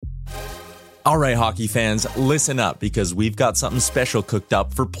All right, hockey fans, listen up because we've got something special cooked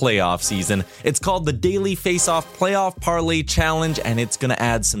up for playoff season. It's called the Daily Face-Off Playoff Parlay Challenge, and it's going to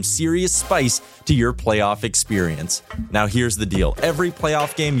add some serious spice to your playoff experience. Now, here's the deal. Every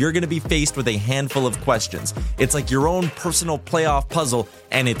playoff game, you're going to be faced with a handful of questions. It's like your own personal playoff puzzle,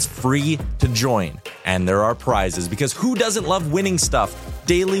 and it's free to join. And there are prizes, because who doesn't love winning stuff?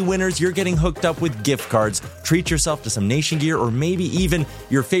 Daily winners, you're getting hooked up with gift cards. Treat yourself to some Nation gear or maybe even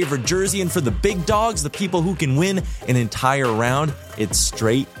your favorite jersey. And for the big dogs, the people who can win an entire round, it's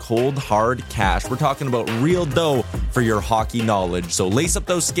straight, cold, hard cash. We're talking about real dough for your hockey knowledge. So lace up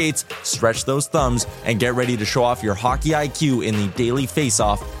those skates, stretch those thumbs, and get ready to show off your hockey IQ in the Daily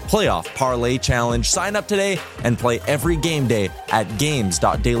Face-Off Playoff Parlay Challenge. Sign up today and play every game day at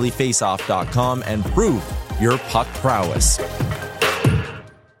games.dailyfaceoff.com and prove your puck prowess.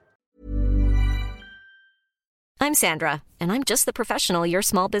 I'm Sandra, and I'm just the professional your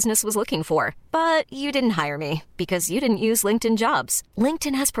small business was looking for. But you didn't hire me because you didn't use LinkedIn Jobs.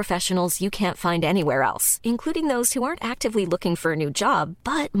 LinkedIn has professionals you can't find anywhere else, including those who aren't actively looking for a new job,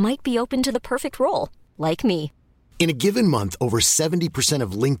 but might be open to the perfect role, like me. In a given month, over 70%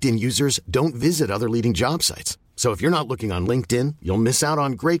 of LinkedIn users don't visit other leading job sites. So if you're not looking on LinkedIn, you'll miss out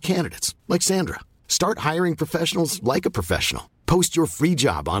on great candidates like Sandra. Start hiring professionals like a professional. Post your free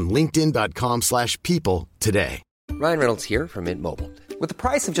job on linkedin.com/people today. Ryan Reynolds here from Mint Mobile. With the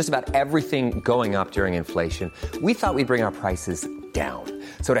price of just about everything going up during inflation, we thought we'd bring our prices down.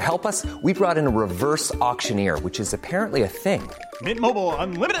 So to help us, we brought in a reverse auctioneer, which is apparently a thing. Mint Mobile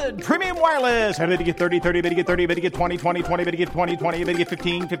Unlimited Premium Wireless. How to get 30, 30, bit to get 30, bit to get 20, 20, 20, bit to get 20, 20, bit to get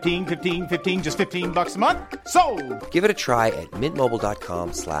 15, 15, 15, 15, just $15 a month? Sold! Give it a try at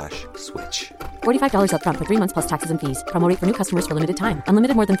mintmobile.com/switch. $45 up front for 3 months plus taxes and fees. Promo rate for new customers for limited time.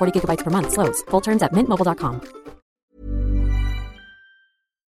 Unlimited more than 40 gigabytes per month. Slows full terms at mintmobile.com.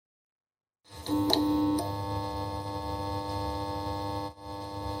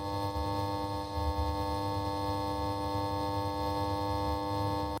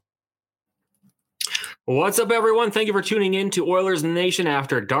 What's up, everyone? Thank you for tuning in to Oilers Nation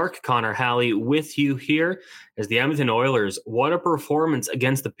After Dark. Connor Halley with you here as the Edmonton Oilers. What a performance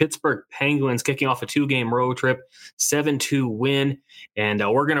against the Pittsburgh Penguins, kicking off a 2-game road trip, 7-2 win. And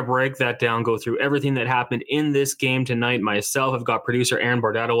we're going to break that down, go through everything that happened in this game tonight. Myself, I've got producer Aaron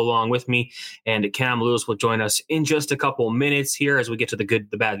Bardetto along with me, and Cam Lewis will join us in just a couple minutes here as we get to the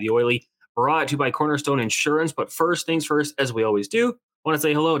good, the bad, the oily. Brought to you by Cornerstone Insurance. But first things first, as we always do, I want to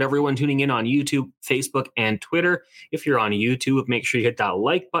say hello to everyone tuning in on YouTube, Facebook, and Twitter. If you're on YouTube, make sure you hit that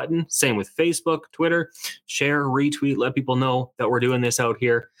like button. Same with Facebook, Twitter. Share, retweet, let people know that we're doing this out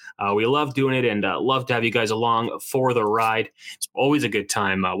here. We love doing it and love to have you guys along for the ride. It's always a good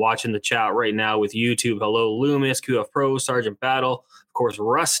time watching the chat right now with YouTube. Hello, Loomis, QF Pro, Sergeant Battle. Of course,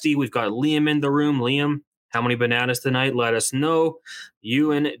 Rusty. We've got Liam in the room. Liam, how many bananas tonight? Let us know.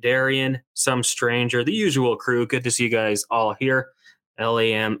 Ewan, Darian, some stranger, the usual crew. Good to see you guys all here.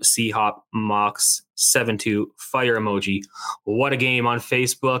 LAM, C-Hop, Mox, 7-2, fire emoji. What a game on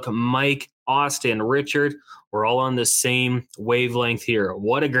Facebook. Mike, Austin, Richard, we're all on the same wavelength here.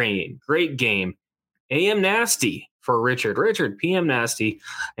 What a game. Great game. AM Nasty for Richard. Richard, PM Nasty.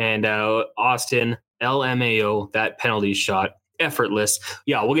 And Austin, LMAO, that penalty shot. Effortless.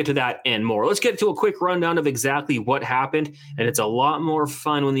 Yeah, we'll get to that and more. Let's get to a quick rundown of exactly what happened. And it's a lot more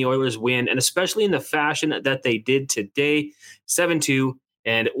fun when the Oilers win, and especially in the fashion that they did today, 7-2.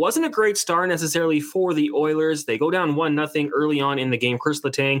 And it wasn't a great start necessarily for the Oilers. They go down 1-0 early on in the game. Chris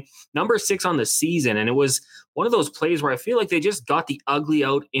Letang, number 6 on the season. And it was one of those plays where I feel like they just got the ugly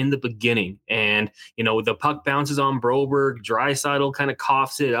out in the beginning. And, you know, the puck bounces on Broberg. Draisaitl kind of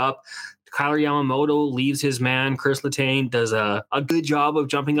coughs it up. Kyler Yamamoto leaves his man. Chris Letang does a good job of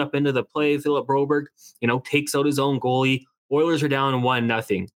jumping up into the play. Philip Broberg, takes out his own goalie. Oilers are down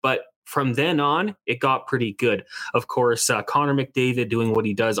 1-0. But from then on, it got pretty good. Of course, Connor McDavid doing what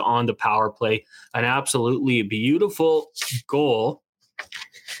he does on the power play. An absolutely beautiful goal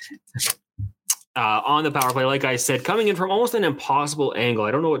on the power play, like I said, coming in from almost an impossible angle.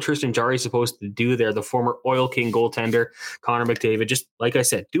 I don't know what Tristan Jarry is supposed to do there, the former Oil King goaltender, Connor McDavid, just like I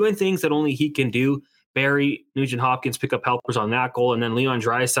said, doing things that only he can do. Barry, Nugent-Hopkins pick up helpers on that goal, and then Leon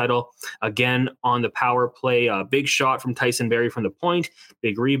Draisaitl again on the power play. A big shot from Tyson Barrie from the point,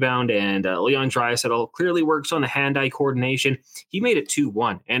 big rebound, and Leon Draisaitl clearly works on the hand-eye coordination. He made it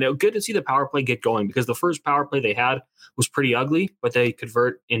 2-1, and good to see the power play get going because the first power play they had was pretty ugly, but they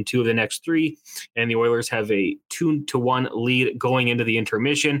convert in 2 of the next 3, and the Oilers have a 2-1 lead going into the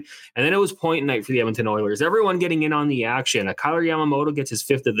intermission. And then it was point night for the Edmonton Oilers. Everyone getting in on the action. Kyler Yamamoto gets his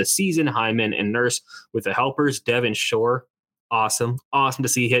 5th of the season. Hyman and Nurse with the helpers. Devin Shore Awesome to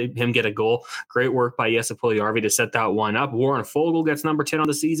see him get a goal. Great work by Jesse Puljujärvi to set that one up. Warren Foegele gets number 10 on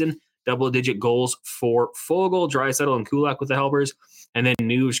the season. Double-digit goals for Foegele, Draisaitl, and Kulak with the helpers. And then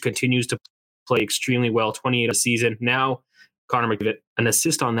Nuge continues to play extremely well, 28 a season. Now, Connor McDavid, an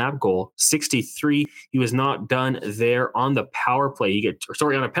assist on that goal, 63. He was not done there on the power play.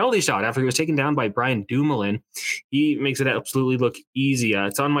 On a penalty shot after he was taken down by Brian Dumoulin. He makes it absolutely look easy.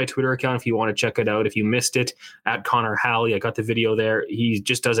 It's on my Twitter account if you want to check it out. If you missed it, at Connor Halley, I got the video there. He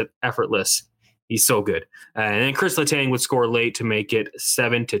just does it effortless. He's so good. And then Chris Letang would score late to make it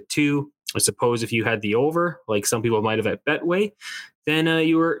 7-2. I suppose if you had the over, like some people might have at Betway, then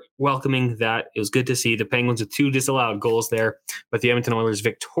you were welcoming that. It was good to see the Penguins with 2 disallowed goals there, but the Edmonton Oilers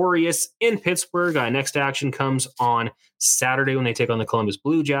victorious in Pittsburgh. Next action comes on Saturday when they take on the Columbus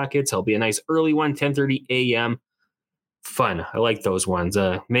Blue Jackets. It'll be a nice early one, 10:30 a.m. Fun. I like those ones.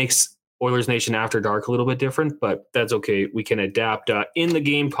 Makes Oilers Nation After Dark a little bit different, but that's okay. We can adapt. In the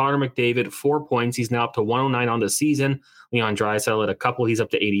game, Connor McDavid, 4 points. He's now up to 109 on the season. Leon Draisaitl at a couple. He's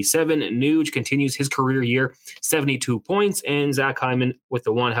up to 87. Nuge continues his career year, 72 points. And Zach Hyman with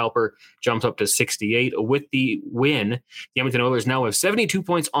the one helper jumps up to 68. With the win, the Edmonton Oilers now have 72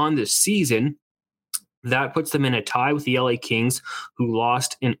 points on the season. That puts them in a tie with the LA Kings, who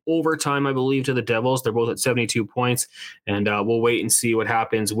lost in overtime, I believe, to the Devils. They're both at 72 points, and we'll wait and see what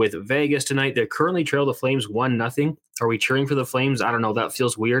happens with Vegas tonight. They currently trail the Flames 1-0. Are we cheering for the Flames? I don't know. That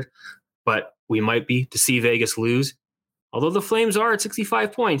feels weird, but we might be to see Vegas lose. Although the Flames are at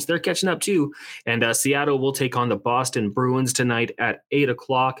 65 points, they're catching up too. And Seattle will take on the Boston Bruins tonight at 8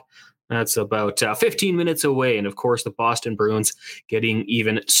 o'clock. That's about 15 minutes away. And, of course, the Boston Bruins getting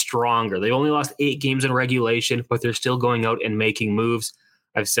even stronger. They've only lost 8 games in regulation, but they're still going out and making moves.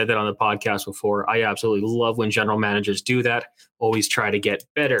 I've said that on the podcast before. I absolutely love when general managers do that. Always try to get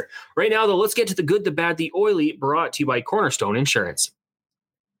better. Right now, though, let's get to the good, the bad, the oily, brought to you by Cornerstone Insurance.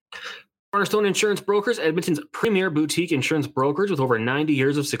 Cornerstone Insurance Brokers, Edmonton's premier boutique insurance brokerage with over 90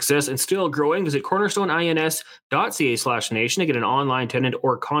 years of success and still growing. Visit cornerstoneins.ca/nation to get an online tenant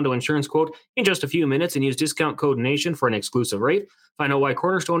or condo insurance quote in just a few minutes and use discount code NATION for an exclusive rate. Find out why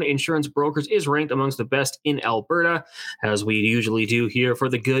Cornerstone Insurance Brokers is ranked amongst the best in Alberta, as we usually do here for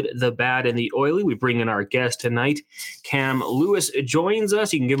the good, the bad, and the oily. We bring in our guest tonight. Cam Lewis joins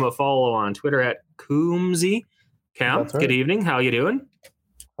us. You can give him a follow on Twitter at Coombsy. Cam, right. Good evening. How you doing?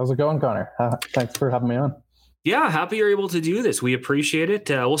 How's it going, Connor? Thanks for having me on. Yeah, happy you're able to do this. We appreciate it.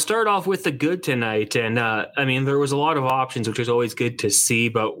 We'll start off with the good tonight. And there was a lot of options, which is always good to see,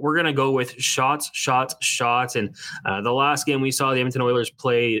 but we're going to go with shots. And the last game we saw the Edmonton Oilers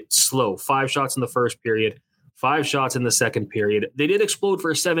play slow. 5 shots in the first period, 5 shots in the second period. They did explode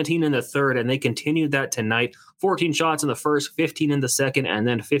for 17 in the third, and they continued that tonight. 14 shots in the first, 15 in the second, and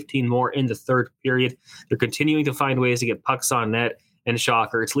then 15 more in the third period. They're continuing to find ways to get pucks on net. And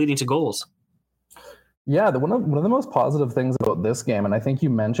shocker, it's leading to goals. Yeah, one of the most positive things about this game, and I think you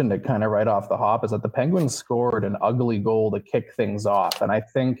mentioned it kind of right off the hop, is that the Penguins scored an ugly goal to kick things off. And I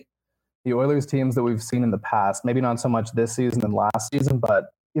think the Oilers teams that we've seen in the past, maybe not so much this season and last season,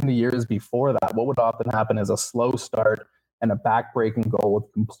 but in the years before that, what would often happen is a slow start and a back-breaking goal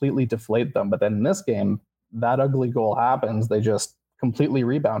would completely deflate them. But then in this game, that ugly goal happens. They just completely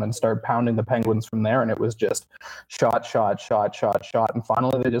rebound and start pounding the Penguins from there. And it was just shot. And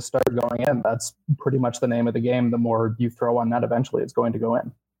finally, they just started going in. That's pretty much the name of the game. The more you throw on net, eventually it's going to go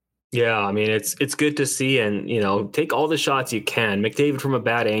in. Yeah, I mean, it's good to see. And, take all the shots you can. McDavid from a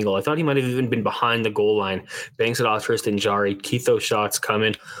bad angle. I thought he might have even been behind the goal line. Banks it off Tristan Jarry. Keep those shots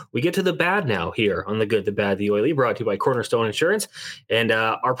coming. We get to the bad now here on the good, the bad, the oily, brought to you by Cornerstone Insurance. And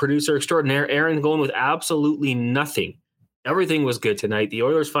our producer extraordinaire, Aaron, going with absolutely nothing. Everything was good tonight. The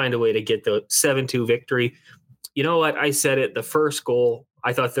Oilers find a way to get the 7-2 victory. You know what? I said it. The first goal,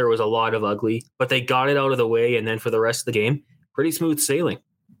 I thought there was a lot of ugly, but they got it out of the way. And then for the rest of the game, pretty smooth sailing.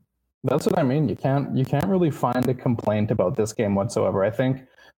 That's what I mean. You can't really find a complaint about this game whatsoever. I think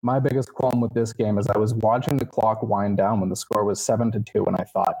my biggest qualm with this game is I was watching the clock wind down when the score was 7-2, and I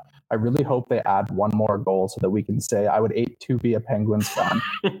thought, I really hope they add one more goal so that we can say I would hate to be a Penguins fan.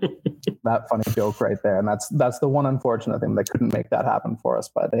 That funny joke right there. And that's the one unfortunate thing. They couldn't make that happen for us,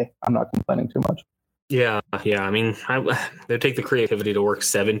 but I'm not complaining too much. Yeah. I mean, they take the creativity to work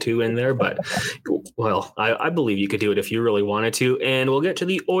 7-2 in there, but well, I believe you could do it if you really wanted to. And we'll get to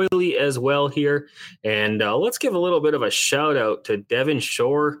the oily as well here. And let's give a little bit of a shout out to Devin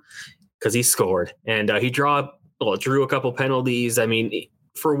Shore because he scored and he drew a couple penalties. I mean,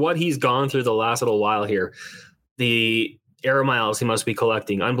 for what he's gone through the last little while here, the air miles he must be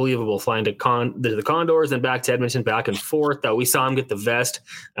collecting, unbelievable, flying to the Condors and back to Edmonton, back and forth. We saw him get the vest,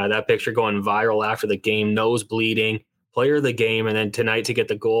 that picture going viral after the game, nose bleeding. player of the game, and then tonight to get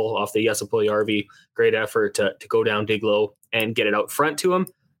the goal off the Jesse Puljujärvi, great effort to go down, dig low, and get it out front to him.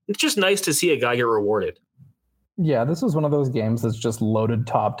 It's just nice to see a guy get rewarded. Yeah, this was one of those games that's just loaded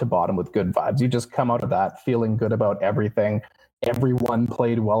top to bottom with good vibes. You just come out of that feeling good about everything. Everyone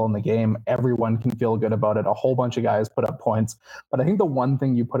played well in the game. Everyone can feel good about it. A whole bunch of guys put up points. But I think the one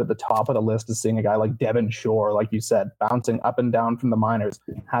thing you put at the top of the list is seeing a guy like Devin Shore, like you said, bouncing up and down from the minors.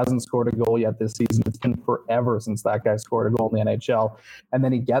 Hasn't scored a goal yet this season. It's been forever since that guy scored a goal in the NHL. And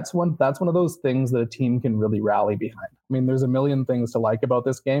then he gets one. That's one of those things that a team can really rally behind. I mean, there's a million things to like about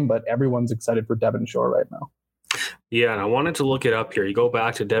this game, but everyone's excited for Devin Shore right now. Yeah, and I wanted to look it up here. You go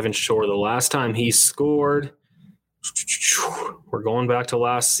back to Devin Shore. The last time he scored, we're going back to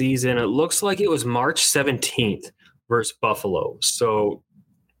last season. It looks like it was March 17th versus Buffalo. So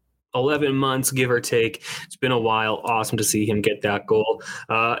 11 months, give or take. It's been a while. Awesome to see him get that goal.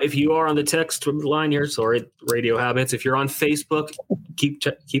 If you are on the text line here, sorry, Radio Habits, if you're on Facebook, keep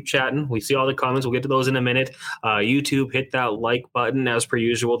chatting. We see all the comments. We'll get to those in a minute. YouTube, hit that like button as per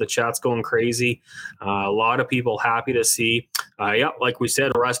usual. The chat's going crazy. A lot of people happy to see. Like we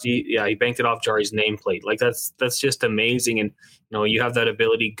said, Rusty, he banked it off Jari's nameplate. Like that's just amazing. And you have that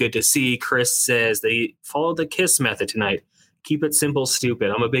ability. Good to see. Chris says they followed the KISS method tonight. Keep it simple,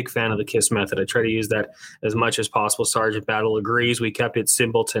 stupid. I'm a big fan of the KISS method. I try to use that as much as possible. Sergeant Battle agrees. We kept it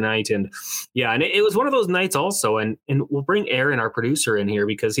simple tonight. And and it was one of those nights also. And we'll bring Aaron, our producer, in here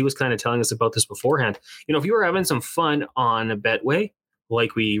because he was kind of telling us about this beforehand. If you were having some fun on Betway,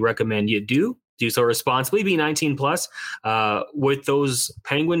 like we recommend you do so responsibly, be 19 plus. With those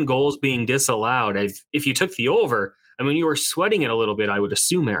Penguin goals being disallowed, if you took the over, you were sweating it a little bit, I would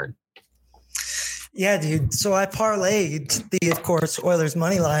assume, Aaron. Yeah, dude. So I parlayed of course, Oilers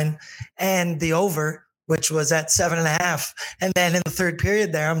money line and the over, which was at 7.5. And then in the third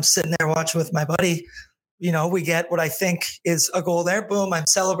period there, I'm sitting there watching with my buddy. We get what I think is a goal there. Boom, I'm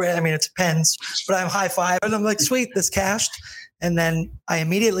celebrating. It depends, but I'm high five and I'm like, sweet, this cashed. And then I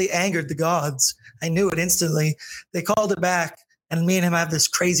immediately angered the gods. I knew it instantly. They called it back and me and him have this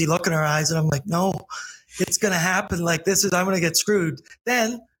crazy look in our eyes. And I'm like, no, it's going to happen. Like I'm going to get screwed.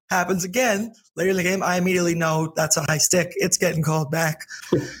 Then happens again later in the game. I immediately know that's a high stick. It's getting called back.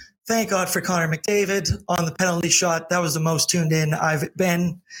 Thank God for Connor McDavid on the penalty shot. That was the most tuned in I've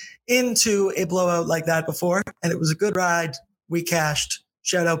been into a blowout like that before. And it was a good ride. We cashed.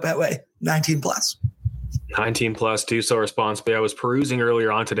 Shout out Betway, 19 plus. 19 plus, do so responsibly. I was perusing earlier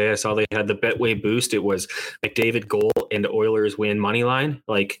on today. I saw they had the Betway boost. It was McDavid goal and Oilers win money line.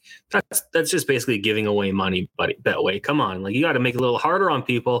 Like that's just basically giving away money, buddy. Betway, come on. Like you got to make it a little harder on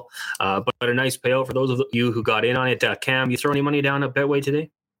people. But a nice payout for those of you who got in on it. Cam, you throw any money down at Betway today?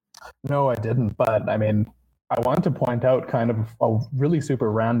 No, I didn't. But I want to point out kind of a really super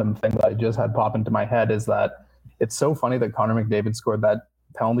random thing that I just had pop into my head is that it's so funny that Connor McDavid scored that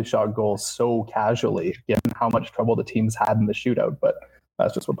penalty shot goal so casually, given how much trouble the teams had in the shootout. But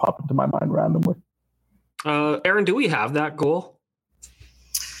that's just what popped into my mind randomly. Aaron, do we have that goal?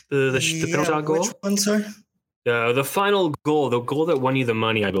 The penalty shot goal? Which one, sir? The final goal, the goal that won you the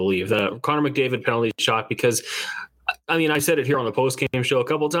money, I believe, the Connor McDavid penalty shot. Because I said it here on the post-game show a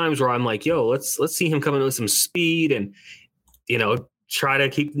couple of times where I'm like, yo, let's see him come in with some speed and try to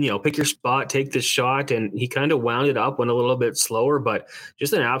keep, pick your spot, take the shot. And he kind of wound it up, went a little bit slower, but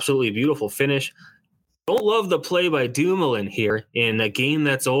just an absolutely beautiful finish. Don't love the play by Dumoulin here in a game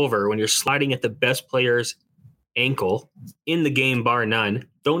that's over when you're sliding at the best player's ankle in the game, bar none.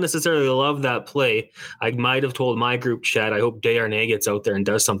 Don't necessarily love that play. I might have told my group chat, I hope Desharnais gets out there and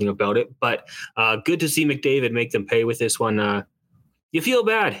does something about it. But good to see McDavid make them pay with this one. You feel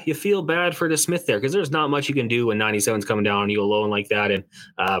bad. You feel bad for the Smith there because there's not much you can do when 97's coming down on you alone like that. And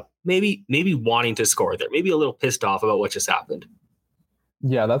maybe wanting to score there, maybe a little pissed off about what just happened.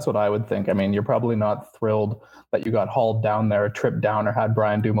 Yeah, that's what I would think. You're probably not thrilled that you got hauled down there, tripped down, or had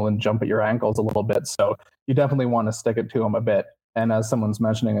Brian Dumoulin jump at your ankles a little bit. So you definitely want to stick it to him a bit. And as someone's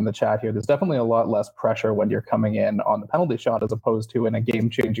mentioning in the chat here, there's definitely a lot less pressure when you're coming in on the penalty shot as opposed to in a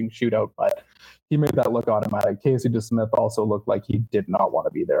game-changing shootout. But he made that look automatic. Casey DeSmith also looked like he did not want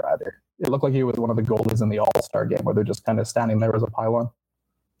to be there either. It looked like he was one of the goalies in the All-Star game where they're just kind of standing there as a pylon.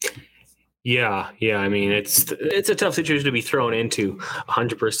 Yeah. It's a tough situation to be thrown into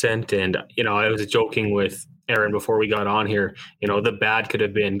 100%. And, I was joking with Aaron before we got on here, the bad could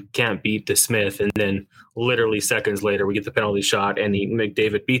have been can't beat DeSmith. And then literally seconds later, we get the penalty shot and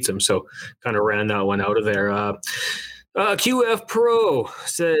McDavid beats him. So kind of ran that one out of there. QF Pro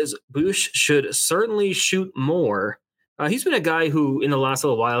says Bush should certainly shoot more. He's been a guy who in the last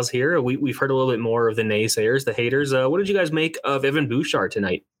little whiles here, we've heard a little bit more of the naysayers, the haters. What did you guys make of Evan Bouchard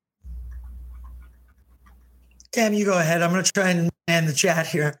tonight? Cam, you go ahead. I'm going to try and man the chat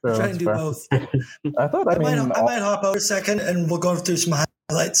here. Sure, Try and do fair. both. I might hop out a second and we'll go through some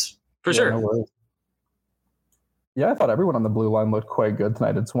highlights. For sure. No worries. Yeah, I thought everyone on the blue line looked quite good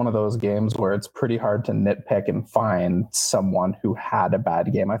tonight. It's one of those games where it's pretty hard to nitpick and find someone who had a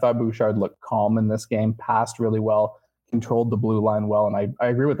bad game. I thought Bouchard looked calm in this game, passed really well, controlled the blue line well, and I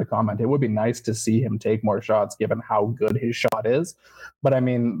agree with the comment. It would be nice to see him take more shots given how good his shot is. But I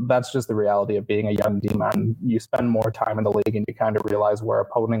mean, that's just the reality of being a young D-man. You spend more time in the league and you kind of realize where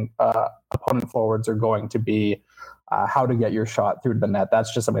opponent forwards are going to be, how to get your shot through to the net.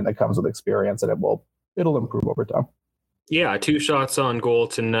 That's just something that comes with experience, and it'll improve over time. Yeah, 2 shots on goal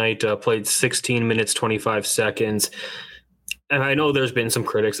tonight, played 16 minutes, 25 seconds. And I know there's been some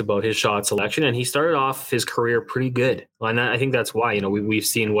critics about his shot selection, and he started off his career pretty good. And I think that's why, we've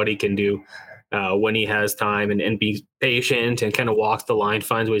seen what he can do when he has time and be patient and kind of walks the line,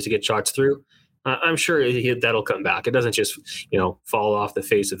 finds ways to get shots through. I'm sure that'll come back. It doesn't just, fall off the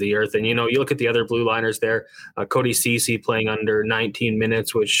face of the earth. And, you look at the other blue liners there, Cody Ceci playing under 19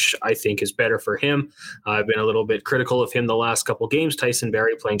 minutes, which I think is better for him. I've been a little bit critical of him the last couple games. Tyson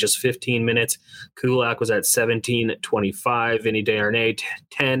Barrie playing just 15 minutes. Kulak was at 17-25. Vinny Desharnais,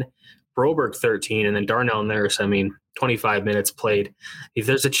 10. Broberg, 13. And then Darnell Nurse, 25 minutes played. If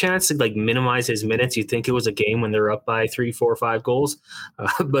there's a chance to minimize his minutes, you'd think it was a game when they're up by 3, 4, 5 goals.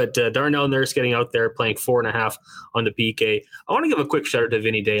 But Darnell Nurse getting out there playing 4.5 on the PK. I want to give a quick shout out to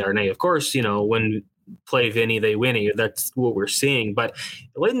Vinny Desharnais. Of course, when play Vinny, they win. That's what we're seeing. But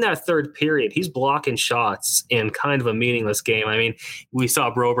late in that third period, he's blocking shots in kind of a meaningless game. We saw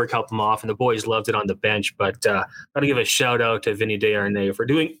Broberg help him off, and the boys loved it on the bench. But got to give a shout out to Vinny Desharnais for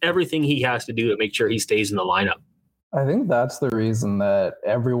doing everything he has to do to make sure he stays in the lineup. I think that's the reason that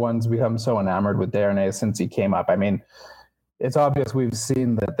everyone's become so enamored with Desharnais since he came up. It's obvious we've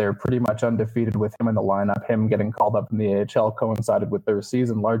seen that they're pretty much undefeated with him in the lineup. Him getting called up in the AHL coincided with their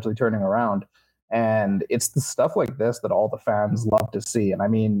season largely turning around. And it's the stuff like this that all the fans love to see.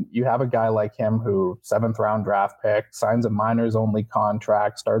 And you have a guy like him who 7th round draft pick, signs a minors only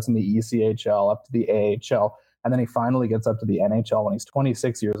contract, starts in the ECHL up to the AHL. And then he finally gets up to the NHL when he's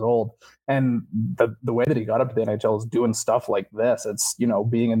 26 years old. And the way that he got up to the NHL is doing stuff like this. It's,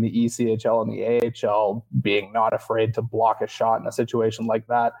 being in the ECHL and the AHL, being not afraid to block a shot in a situation like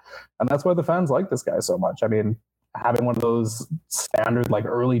that. And that's why the fans like this guy so much. Having one of those standard,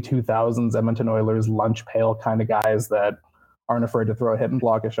 early 2000s Edmonton Oilers lunch pail kind of guys that aren't afraid to throw a hit and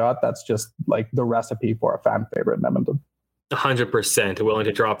block a shot, that's just the recipe for a fan favorite in Edmonton. 100% willing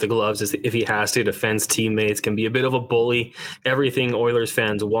to drop the gloves if he has to. Defense teammates, can be a bit of a bully. Everything Oilers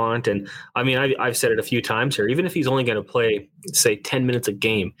fans want. And I've said it a few times here, even if he's only going to play, say, 10 minutes a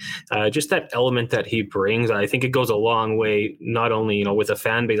game, just that element that he brings, I think it goes a long way, not only, with a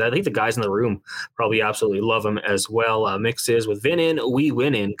fan base. I think the guys in the room probably absolutely love him as well. Mixes with Vinin, we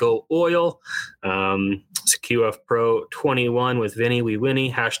win in, go Oil. QF Pro 21 with Vinny, we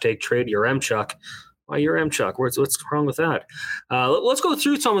winny. # trade your Mchuk. Why your Mchuk? What's wrong with that? Let's go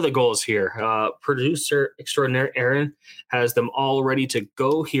through some of the goals here. Producer extraordinaire Aaron has them all ready to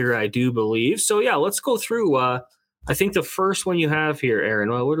go here, I do believe. So yeah, let's go through. I think the first one you have here, Aaron.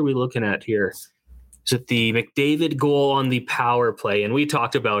 Well, what are we looking at here? Is it the McDavid goal on the power play? And we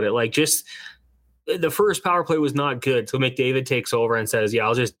talked about it. Just the first power play was not good. So McDavid takes over and says, yeah,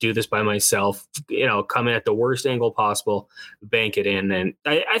 I'll just do this by myself, come in at the worst angle possible, bank it in. And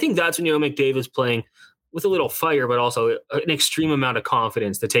I think that's when, McDavid's playing with a little fire, but also an extreme amount of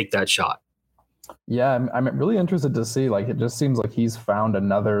confidence to take that shot. Yeah, I'm really interested to see, it just seems like he's found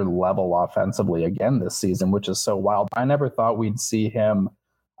another level offensively again this season, which is so wild. I never thought we'd see him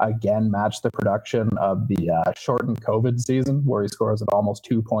again match the production of the shortened COVID season where he scores at almost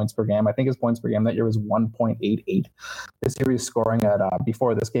 2 points per game. I think his points per game that year was 1.88. This year he's scoring at,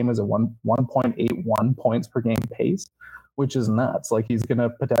 before this game, is a 1.81 points per game pace, which is nuts. He's going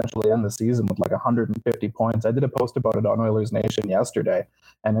to potentially end the season with 150 points. I did a post about it on Oilersnation yesterday,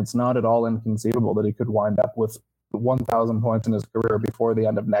 and it's not at all inconceivable that he could wind up with 1,000 points in his career before the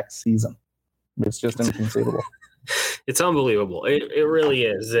end of next season. It's just inconceivable. It's unbelievable. It really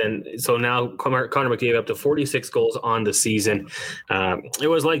is. And so now Connor McDavid up to 46 goals on the season. It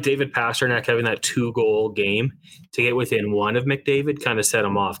was like David Pastrnak having that 2-goal game to get within one of McDavid kind of set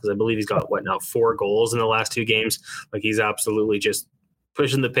him off, because I believe he's got 4 goals in the last 2 games. He's absolutely just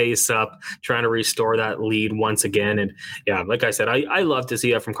pushing the pace up, trying to restore that lead once again. And yeah, like I said, I love to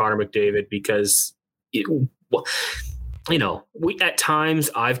see that from Connor McDavid because at times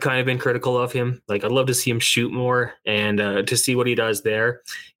I've kind of been critical of him. I'd love to see him shoot more and to see what he does there.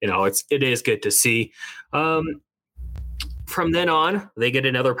 It is good to see. From then on, they get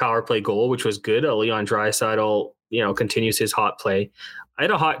another power play goal, which was good. Leon Draisaitl, continues his hot play. I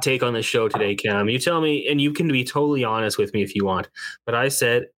had a hot take on the show today, Cam. You tell me, and you can be totally honest with me if you want, but I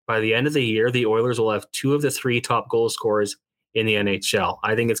said by the end of the year, the Oilers will have 2 of the 3 top goal scorers in the NHL.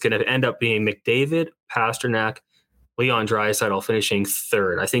 I think it's going to end up being McDavid, Pasternak, Leon Draisaitl finishing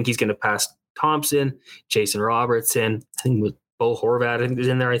 3rd. I think he's going to pass Thompson, Jason Robertson. I think with Bo Horvat is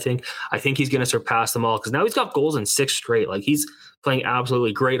in there. I think he's going to surpass them all because now he's got goals in 6 straight. Like, he's playing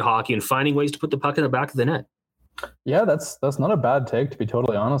absolutely great hockey and finding ways to put the puck in the back of the net. Yeah, that's not a bad take, to be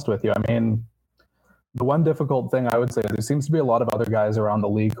totally honest with you. I mean, the one difficult thing I would say, there seems to be a lot of other guys around the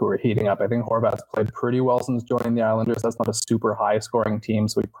league who are heating up. I think Horvat's played pretty well since joining the Islanders. That's not a super high-scoring team,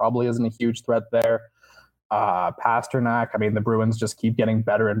 so he probably isn't a huge threat there. Pasternak, I mean, the Bruins just keep getting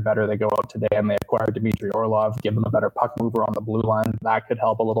better and better. They go out today and they acquire Dmitry Orlov, give them a better puck mover on the blue line. That could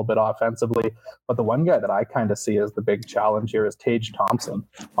help a little bit offensively. But the one guy that I kind of see as the big challenge here is Tage Thompson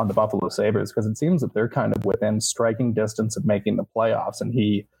on the Buffalo Sabres, because it seems that they're kind of within striking distance of making the playoffs, and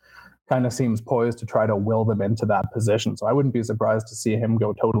he kind of seems poised to try to will them into that position. So I wouldn't be surprised to see him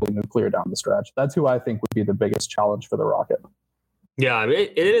go totally nuclear down the stretch. That's who I think would be the biggest challenge for the Rocket. Yeah, I mean,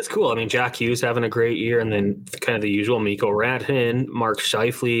 it is cool. I mean, Jack Hughes having a great year, and then kind of the usual Mikko Rantanen, Mark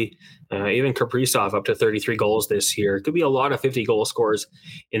Scheifele, even Kaprizov up to 33 goals this year. It could be a lot of 50-goal scorers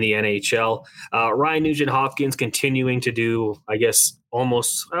in the NHL. Ryan Nugent-Hopkins continuing to do, I guess,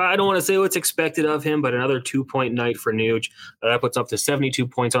 almost, I don't want to say what's expected of him, but another 2-point night for Nuge. That puts up to 72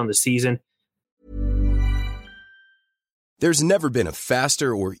 points on the season. There's never been a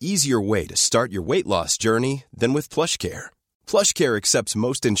faster or easier way to start your weight loss journey than with PlushCare. PlushCare accepts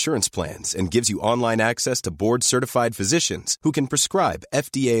most insurance plans and gives you online access to board-certified physicians who can prescribe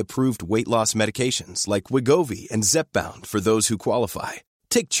FDA-approved weight loss medications like Wegovy and Zepbound for those who qualify.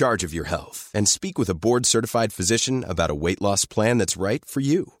 Take charge of your health and speak with a board-certified physician about a weight loss plan that's right for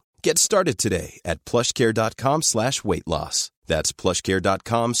you. Get started today at plushcare.com/weight loss. That's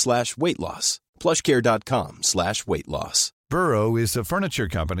plushcare.com/weight loss. plushcare.com/weight loss. Burrow is a furniture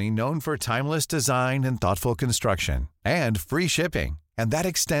company known for timeless design and thoughtful construction and free shipping, and that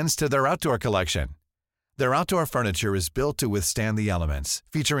extends to their outdoor collection. Their outdoor furniture is built to withstand the elements,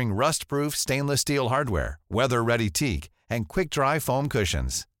 featuring rust-proof stainless steel hardware, weather-ready teak, and quick-dry foam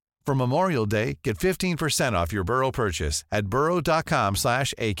cushions. For Memorial Day, get 15% off your Burrow purchase at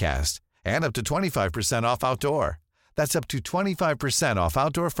burrow.com/acast and up to 25% off outdoor. That's up to 25% off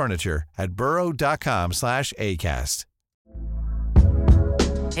outdoor furniture at burrow.com/acast.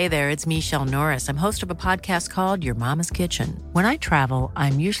 Hey there, it's Michelle Norris. I'm host of a podcast called Your Mama's Kitchen. When I travel,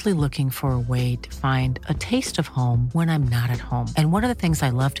 I'm usually looking for a way to find a taste of home when I'm not at home. And one of the things I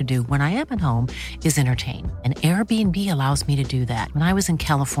love to do when I am at home is entertain. And Airbnb allows me to do that. When I was in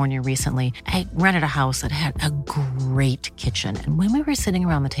California recently, I rented a house that had a great kitchen. And when we were sitting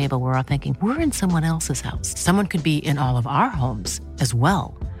around the table, we were all thinking, we're in someone else's house. Someone could be in all of our homes as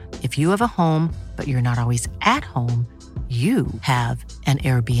well. If you have a home, but you're not always at home, you have an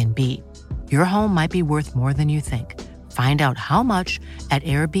Airbnb. Your home might be worth more than you think. Find out how much at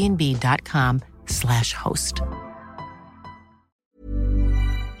airbnb.com/host.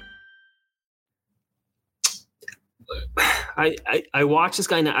 I watched this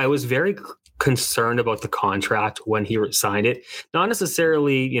guy, and I was very concerned about the contract when he signed it. Not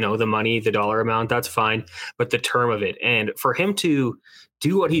necessarily, the money, the dollar amount, that's fine, but the term of it. And for him to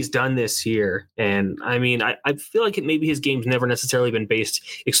do what he's done this year, and I mean, I feel like maybe his game's never necessarily been based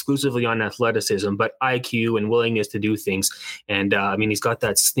exclusively on athleticism, but IQ and willingness to do things. And I mean, he's got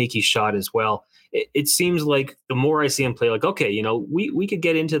that sneaky shot as well. It seems like the more I see him play, like, okay, we could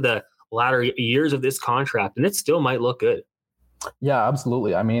get into the latter years of this contract and it still might look good. Yeah,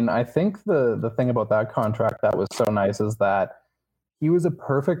 absolutely. I mean, I think the thing about that contract that was so nice is that he was a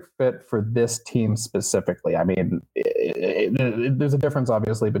perfect fit for this team specifically. I mean, there's a difference,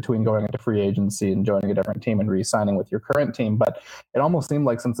 obviously, between going into free agency and joining a different team and re-signing with your current team. But it almost seemed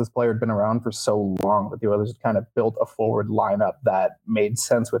like since this player had been around for so long that the Oilers had kind of built a forward lineup that made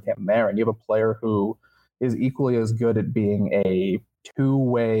sense with him there. And you have a player who is equally as good at being a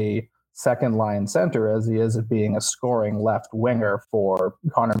two-way second line center as he is at being a scoring left winger for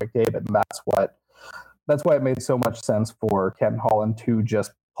Connor McDavid. And that's why it made so much sense for Ken Holland to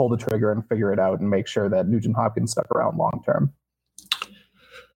just pull the trigger and figure it out and make sure that Nugent-Hopkins stuck around long term.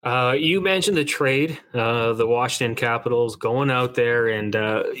 You mentioned the trade, the Washington Capitals going out there, and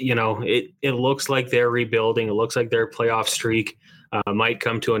it looks like they're rebuilding. It looks like their playoff streak might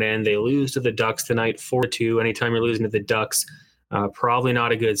come to an end. They lose to the Ducks tonight, 4-2. Anytime you're losing to the Ducks, probably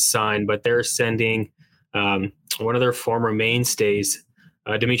not a good sign. But they're sending one of their former mainstays,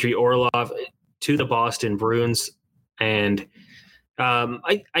 Dmitry Orlov, to the Boston Bruins. And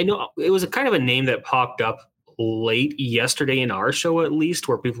I know it was a kind of a name that popped up late yesterday in our show, at least,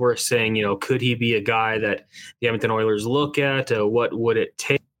 where people were saying, could he be a guy that the Edmonton Oilers look at? What would it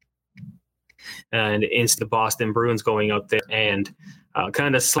take? And it's the Boston Bruins going out there and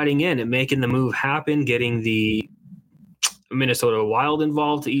kind of sliding in and making the move happen, getting the Minnesota Wild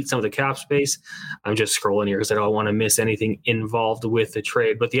involved to eat some of the cap space. I'm just scrolling here because I don't want to miss anything involved with the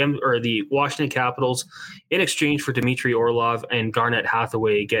trade. But the Washington Capitals, in exchange for Dmitry Orlov and Garnett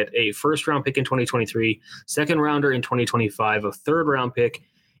Hathaway, get a first-round pick in 2023, second-rounder in 2025, a third-round pick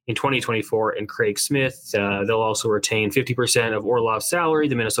in 2024, and Craig Smith. They'll also retain 50% of Orlov's salary.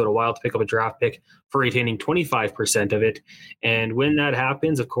 The Minnesota Wild to pick up a draft pick for retaining 25% of it. And when that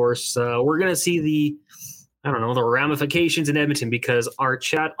happens, of course, we're going to see the ramifications in Edmonton, because our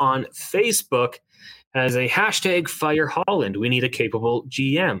chat on Facebook has a hashtag Fire Holland. We need a capable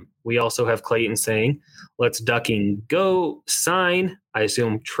GM. We also have Clayton saying, let's ducking go sign, I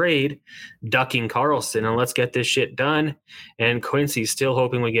assume trade, ducking Carlson, and let's get this shit done. And Quincy's still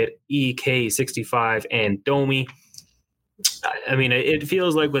hoping we get EK65 and Domi. I mean, it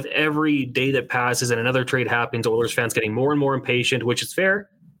feels like with every day that passes and another trade happens, Oilers fans getting more and more impatient, which is fair.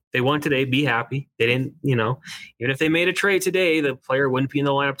 They won today, be happy. They didn't, even if they made a trade today, the player wouldn't be in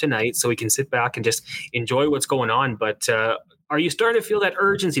the lineup tonight, so we can sit back and just enjoy what's going on. But are you starting to feel that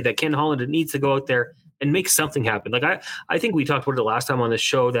urgency that Ken Holland needs to go out there and make something happen? Like I think we talked about it the last time on the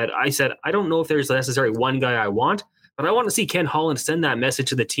show that I said, I don't know if there's necessarily one guy I want, but I want to see Ken Holland send that message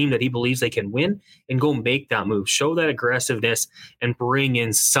to the team that he believes they can win and go make that move, show that aggressiveness, and bring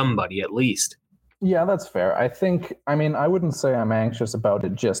in somebody at least. Yeah, that's fair. I wouldn't say I'm anxious about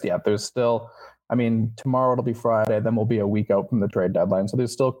it just yet. There's still, tomorrow it'll be Friday, then we'll be a week out from the trade deadline. So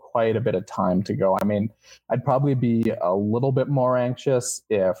there's still quite a bit of time to go. I'd probably be a little bit more anxious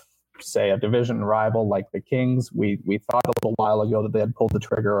if, say, a division rival like the Kings, we thought a little while ago that they had pulled the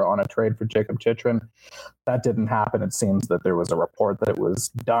trigger on a trade for Jacob Chychrun. That didn't happen. It seems that there was a report that it was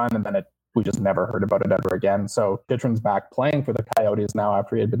done, and then we just never heard about it ever again. So Chychrun's back playing for the Coyotes now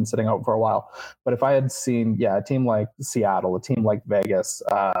after he had been sitting out for a while. But if I had seen, a team like Seattle, a team like Vegas,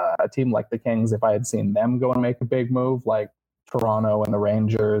 a team like the Kings, if I had seen them go and make a big move like Toronto and the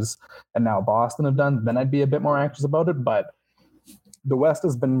Rangers and now Boston have done, then I'd be a bit more anxious about it. But the West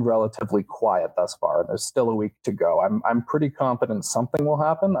has been relatively quiet thus far, and there's still a week to go. I'm pretty confident something will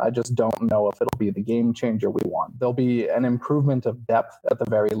happen. I just don't know if it'll be the game changer we want. There'll be an improvement of depth at the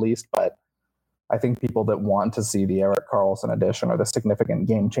very least, but I think people that want to see the Erik Karlsson addition or the significant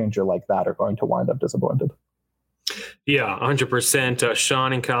game changer like that are going to wind up disappointed. Yeah, 100%.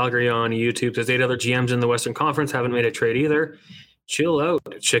 Sean in Calgary on YouTube says 8 other GMs in the Western Conference haven't made a trade either. Chill out,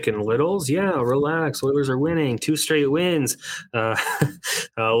 Chicken Littles. Yeah, relax. Oilers are winning. 2 straight wins.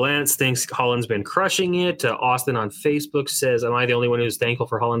 Lance thinks Holland's been crushing it. Austin on Facebook says, am I the only one who's thankful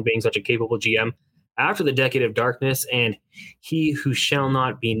for Holland being such a capable GM after the decade of darkness and he who shall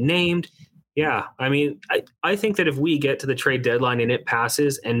not be named? Yeah, I think that if we get to the trade deadline and it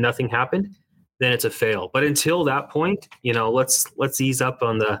passes and nothing happened, then it's a fail. But until that point, let's ease up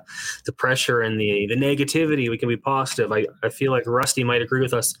on the pressure and the negativity. We can be positive. I feel like Rusty might agree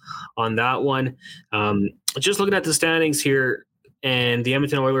with us on that one. Just looking at the standings here, and the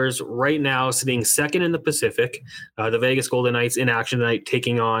Edmonton Oilers right now sitting second in the Pacific. The Vegas Golden Knights in action tonight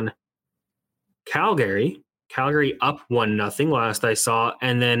taking on Calgary. Calgary up 1-0 last I saw.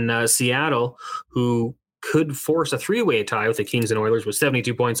 And then Seattle, who could force a 3-way tie with the Kings and Oilers with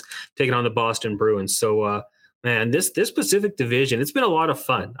 72 points, taking on the Boston Bruins. So, this Pacific Division, it's been a lot of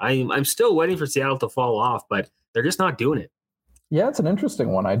fun. I'm still waiting for Seattle to fall off, but they're just not doing it. Yeah, it's an interesting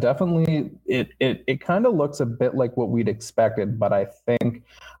one. It kind of looks a bit like what we'd expected, but I think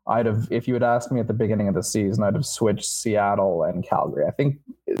if you had asked me at the beginning of the season, I'd have switched Seattle and Calgary. I think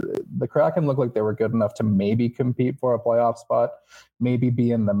the Kraken looked like they were good enough to maybe compete for a playoff spot, maybe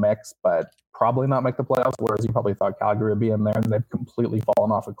be in the mix, but probably not make the playoffs, whereas you probably thought Calgary would be in there, and they've completely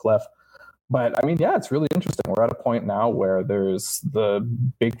fallen off a cliff. But it's really interesting. We're at a point now where there's the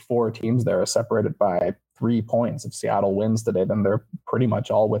big 4 teams there are separated by 3 points. If Seattle wins today, then they're pretty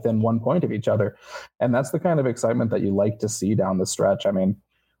much all within 1 point of each other. And that's the kind of excitement that you like to see down the stretch.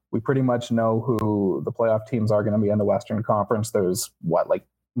 We pretty much know who the playoff teams are going to be in the Western Conference. There's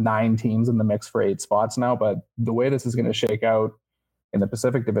 9 teams in the mix for 8 spots now. But the way this is going to shake out in the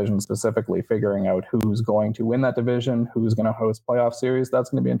Pacific Division specifically, figuring out who's going to win that division, who's going to host playoff series, that's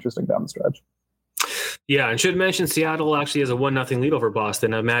going to be interesting down the stretch. Yeah, and should mention Seattle actually has a 1-0 lead over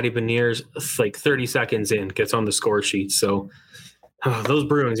Boston. Matty Beniers, 30 seconds in, gets on the score sheet. So those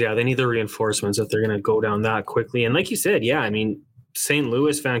Bruins, they need the reinforcements if they're going to go down that quickly. And like you said, St.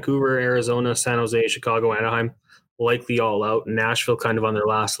 Louis, Vancouver, Arizona, San Jose, Chicago, Anaheim, likely all out. Nashville kind of on their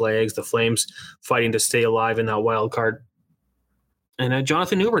last legs. The Flames fighting to stay alive in that wild card. And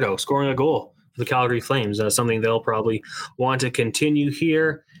Jonathan Huberdeau scoring a goal for the Calgary Flames, something they'll probably want to continue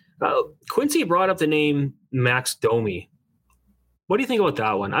here. Quincy brought up the name Max Domi. What do you think about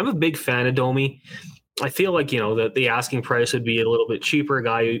that one? I'm a big fan of Domi. I feel like, the asking price would be a little bit cheaper. A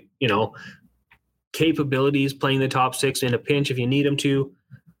guy, capabilities playing the top six in a pinch if you need him to.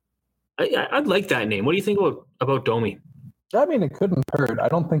 I'd like that name. What do you think about Domi? I mean, it couldn't hurt. I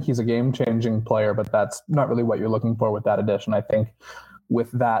don't think he's a game-changing player, but that's not really what you're looking for with that addition. I think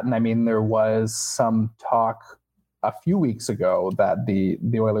with that, and I mean, there was some talk a few weeks ago that the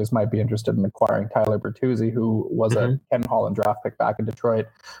Oilers might be interested in acquiring Tyler Bertuzzi, who was a Ken Holland draft pick back in Detroit.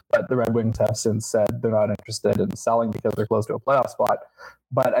 But the Red Wings have since said they're not interested in selling because they're close to a playoff spot.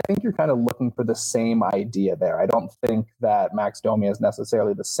 But I think you're kind of looking for the same idea there. I don't think that Max Domi is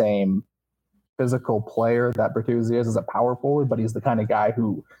necessarily the same physical player that Bertuzzi is as a power forward, but he's the kind of guy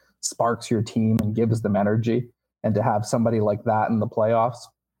who sparks your team and gives them energy. And to have somebody like that in the playoffs,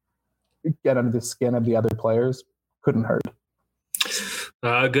 get under the skin of the other players, couldn't hurt.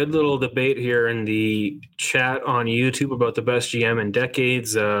 A good little debate here in the chat on YouTube about the best GM in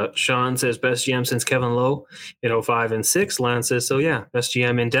decades. Sean says best GM since Kevin Lowe in 05 and 06. Lance says, so yeah, best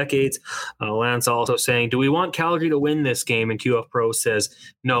GM in decades. Lance also saying, do we want Calgary to win this game? And QF Pro says,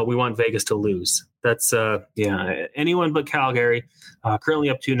 no, we want Vegas to lose. That's, anyone but Calgary. Currently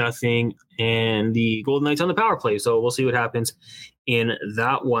up 2-0, and the Golden Knights on the power play. So we'll see what happens in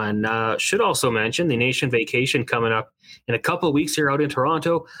that one. Should also mention the Nation vacation coming up in a couple of weeks here out in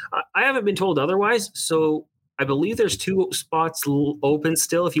Toronto. I haven't been told otherwise, so I believe there's 2 spots open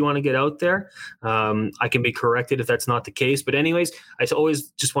still if you want to get out there. I can be corrected if that's not the case. But anyways, I always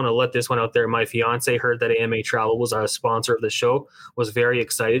just want to let this one out there. My fiance heard that AMA Travel was a sponsor of the show, was very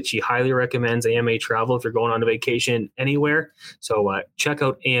excited. She highly recommends AMA Travel if you're going on a vacation anywhere. So check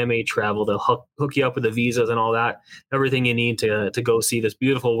out AMA Travel. They'll hook you up with the visas and all that, everything you need to go see this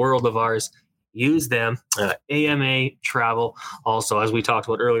beautiful world of ours. Use them. AMA Travel. Also, as we talked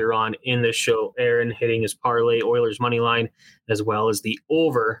about earlier on in this show, Aaron hitting his parlay Oilers money line, as well as the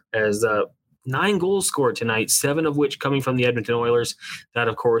over, as 9 goals scored tonight, 7 of which coming from the Edmonton Oilers. That,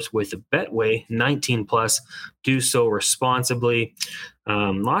 of course, with the Betway 19 plus. Do so responsibly.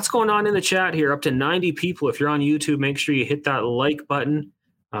 Lots going on in the chat here. Up to 90 people. If you're on YouTube, make sure you hit that like button.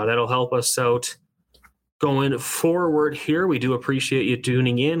 That'll help us out. Going forward here, we do appreciate you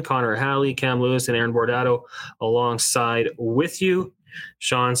tuning in. Connor Halley, Cam Lewis, and Aaron Bordato alongside with you.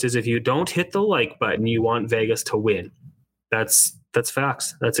 Sean says, if you don't hit the like button, you want Vegas to win. That's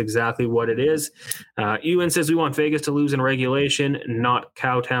facts. That's exactly what it is. Ewan says, we want Vegas to lose in regulation, not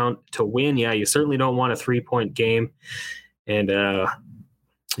Cowtown to win. Yeah, you certainly don't want a 3-point game. And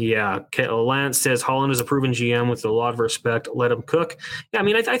Lance says Holland is a proven GM with a lot of respect. Let him cook. Yeah, I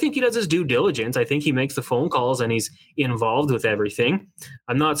mean, I think he does his due diligence. I think he makes the phone calls and he's involved with everything.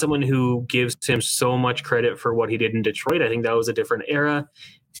 I'm not someone who gives him so much credit for what he did in Detroit. I think that was a different era.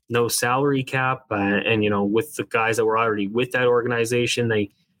 No salary cap. And with the guys that were already with that organization,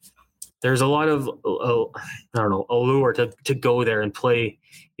 there's a lot of, allure to go there and play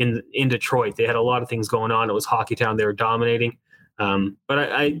in Detroit. They had a lot of things going on. It was hockey town. They were dominating. But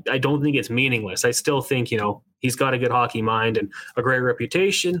I don't think it's meaningless. I still think, he's got a good hockey mind and a great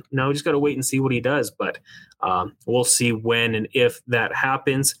reputation. We just got to wait and see what he does. But we'll see when and if that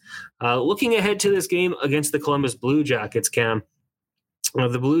happens. Looking ahead to this game against the Columbus Blue Jackets, Cam.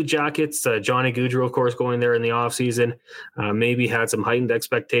 The Blue Jackets, Johnny Gaudreau, of course, going there in the offseason, maybe had some heightened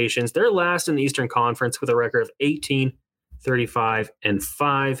expectations. They're last in the Eastern Conference with a record of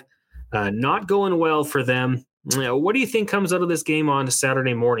 18-35-5. Not going well for them. What do you think comes out of this game on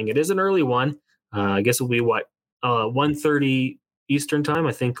Saturday morning? It is an early one. I guess it'll be 1:30 Eastern time.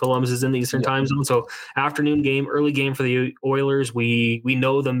 I think Columbus is in the Eastern time zone. So afternoon game, early game for the Oilers. We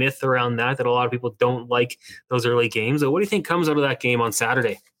know the myth around that a lot of people don't like those early games. So what do you think comes out of that game on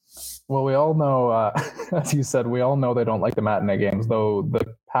Saturday? Well, we all know, as you said, we all know they don't like the matinee games, though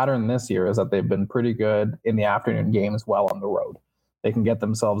the pattern this year is that they've been pretty good in the afternoon games while on the road. They can get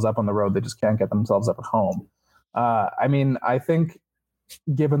themselves up on the road. They just can't get themselves up at home. I think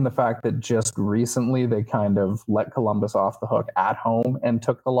given the fact that just recently they kind of let Columbus off the hook at home and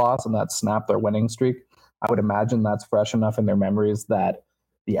took the loss and that snapped their winning streak, I would imagine that's fresh enough in their memories that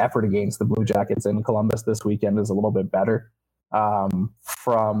the effort against the Blue Jackets in Columbus this weekend is a little bit better.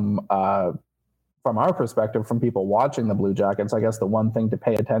 From our perspective, from people watching the Blue Jackets, I guess the one thing to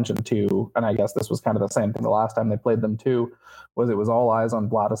pay attention to, and I guess this was kind of the same thing the last time they played them too, was it was all eyes on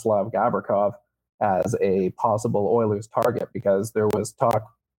Vladislav Gavrikov as a possible Oilers target, because there was talk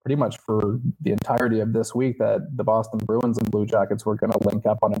pretty much for the entirety of this week that the Boston Bruins and Blue Jackets were going to link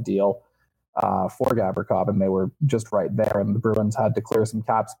up on a deal for Gavrikov, and they were just right there, and the Bruins had to clear some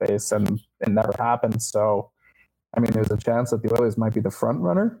cap space, and it never happened. So, I mean, there's a chance that the Oilers might be the front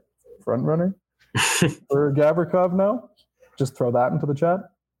runner for Gavrikov now. Just throw that into the chat.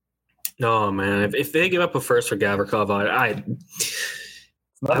 No, man. If they give up a first for Gavrikov, I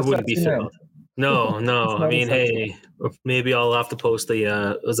wouldn't be thrilled. No. I mean, hey, maybe I'll have to post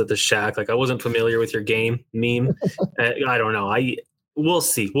the was it the Shack? Like, I wasn't familiar with your game meme. I don't know. We'll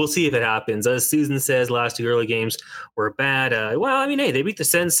see. We'll see if it happens. As Susan says, last two early games were bad. Well, I mean, hey, they beat the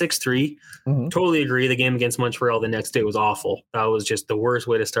Sens 6-3. Mm-hmm. Totally agree. The game against Montreal the next day was awful. That was just the worst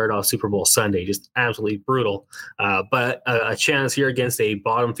way to start off Super Bowl Sunday. Just absolutely brutal. But a chance here against a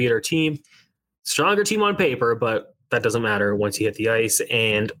bottom feeder team. Stronger team on paper, but that doesn't matter once you hit the ice.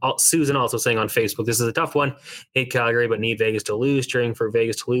 And Susan also saying on Facebook, this is a tough one. Hate Calgary, but need Vegas to lose. Cheering for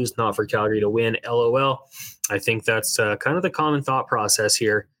Vegas to lose, not for Calgary to win. LOL. I think that's kind of the common thought process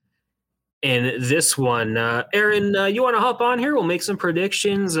here. And this one, Aaron, you want to hop on here? We'll make some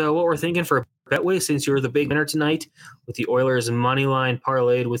predictions. What we're thinking for Betway, since you're the big winner tonight with the Oilers money line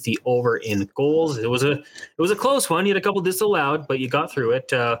parlayed with the over in goals. It was a close one. You had a couple disallowed, but you got through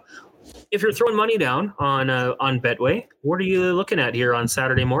it. If you're throwing money down on Betway, what are you looking at here on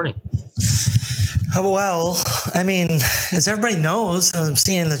Saturday morning? Oh, well, I mean, as everybody knows, I'm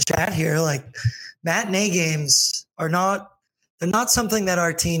seeing in the chat here, like matinee games they're not something that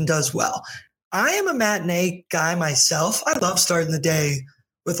our team does well. I am a matinee guy myself. I love starting the day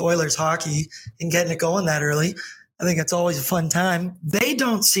with Oilers hockey and getting it going that early. I think it's always a fun time. They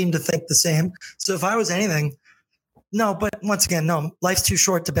don't seem to think the same. So if I was anything, no, but once again, no, life's too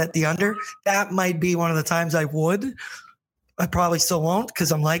short to bet the under. That might be one of the times I would. I probably still won't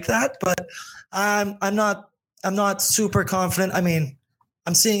because I'm like that, but I'm not super confident. I mean,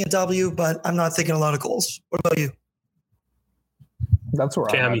 I'm seeing a W, but I'm not thinking a lot of goals. What about you? That's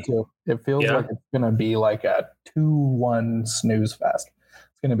where I'm at too. It feels like it's going to be like a 2-1 snooze fest.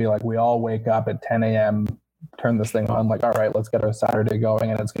 It's going to be like we all wake up at 10 a.m., turn this thing on, like, all right, let's get our Saturday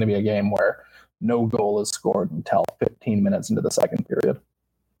going, and it's going to be a game where no goal is scored until 15 minutes into the second period.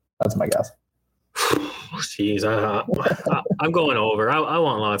 That's my guess. Jeez, I'm going over. I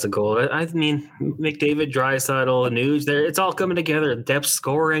want lots of goal. I mean, McDavid, Draisaitl, Nuge, there. It's all coming together. Depth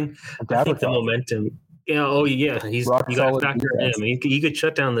scoring. I think the momentum. Yeah. Oh, yeah. You got to factor him. He could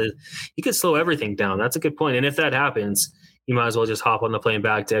shut down he could slow everything down. That's a good point. And if that happens, you might as well just hop on the plane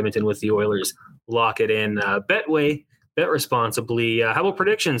back to Edmonton with the Oilers. Lock it in. Betway. Bet responsibly. How about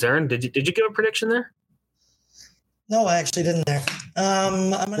predictions, Aaron? Did you give a prediction there? No, I actually didn't there.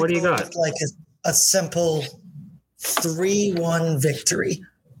 What do you got? With like a simple 3-1 victory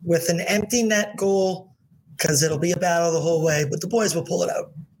with an empty net goal because it'll be a battle the whole way, but the boys will pull it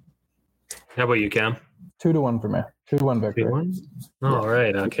out. How about you, Cam? 2-1 for me. 2-1 victory. 2-1? All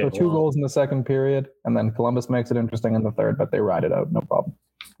right. Okay. So 2 goals in the second period, and then Columbus makes it interesting in the third, but they ride it out. No problem.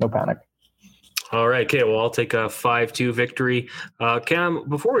 No panic. All right. Okay. Well, I'll take a 5-2 victory. Cam,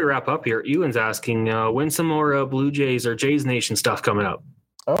 before we wrap up here, Ewan's asking when some more Blue Jays or Jays Nation stuff coming up.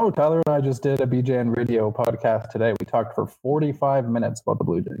 Oh, Tyler and I just did a BJ and Radio podcast today. We talked for 45 minutes about the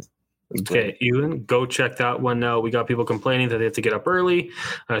Blue Jays. Okay, Ewan, go check that one out. We got people complaining that they have to get up early.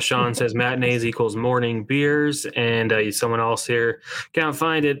 Sean says matinees equals morning beers. And someone else here can't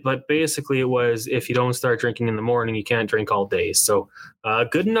find it. But basically it was if you don't start drinking in the morning, you can't drink all day. So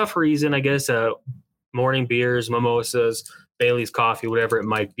good enough reason, I guess, morning beers, mimosas, Bailey's coffee, whatever it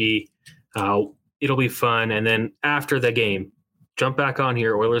might be. It'll be fun. And then after the game, jump back on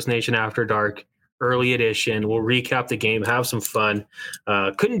here, Oilers Nation After Dark. Early edition. We'll recap the game, have some fun.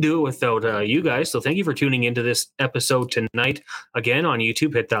 Couldn't do it without you guys. So thank you for tuning into this episode tonight. Again, on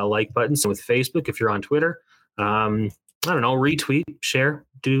YouTube, hit that like button. So with Facebook, if you're on Twitter, I don't know, retweet, share,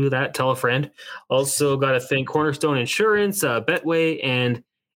 do that, tell a friend. Also got to thank Cornerstone Insurance, Betway, and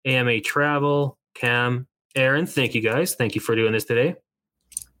AMA Travel. Cam, Aaron, thank you guys. Thank you for doing this today.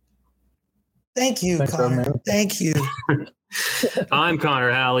 Thank you, Connor. Thank you. I'm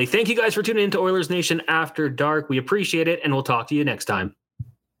Connor Halley. Thank you guys for tuning in to Oilers Nation After Dark. We appreciate it, and we'll talk to you next time.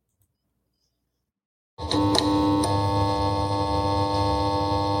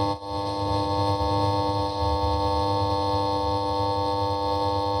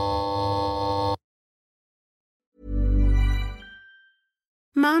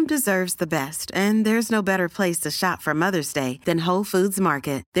 Mom deserves the best, and there's no better place to shop for Mother's Day than Whole Foods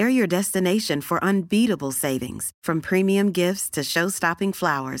Market. They're your destination for unbeatable savings, from premium gifts to show-stopping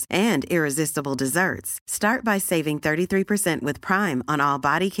flowers and irresistible desserts. Start by saving 33% with Prime on all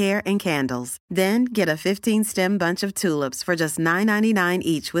body care and candles. Then get a 15-stem bunch of tulips for just $9.99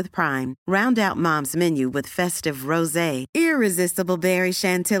 each with Prime. Round out Mom's menu with festive rosé, irresistible berry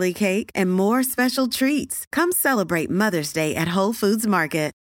chantilly cake, and more special treats. Come celebrate Mother's Day at Whole Foods Market.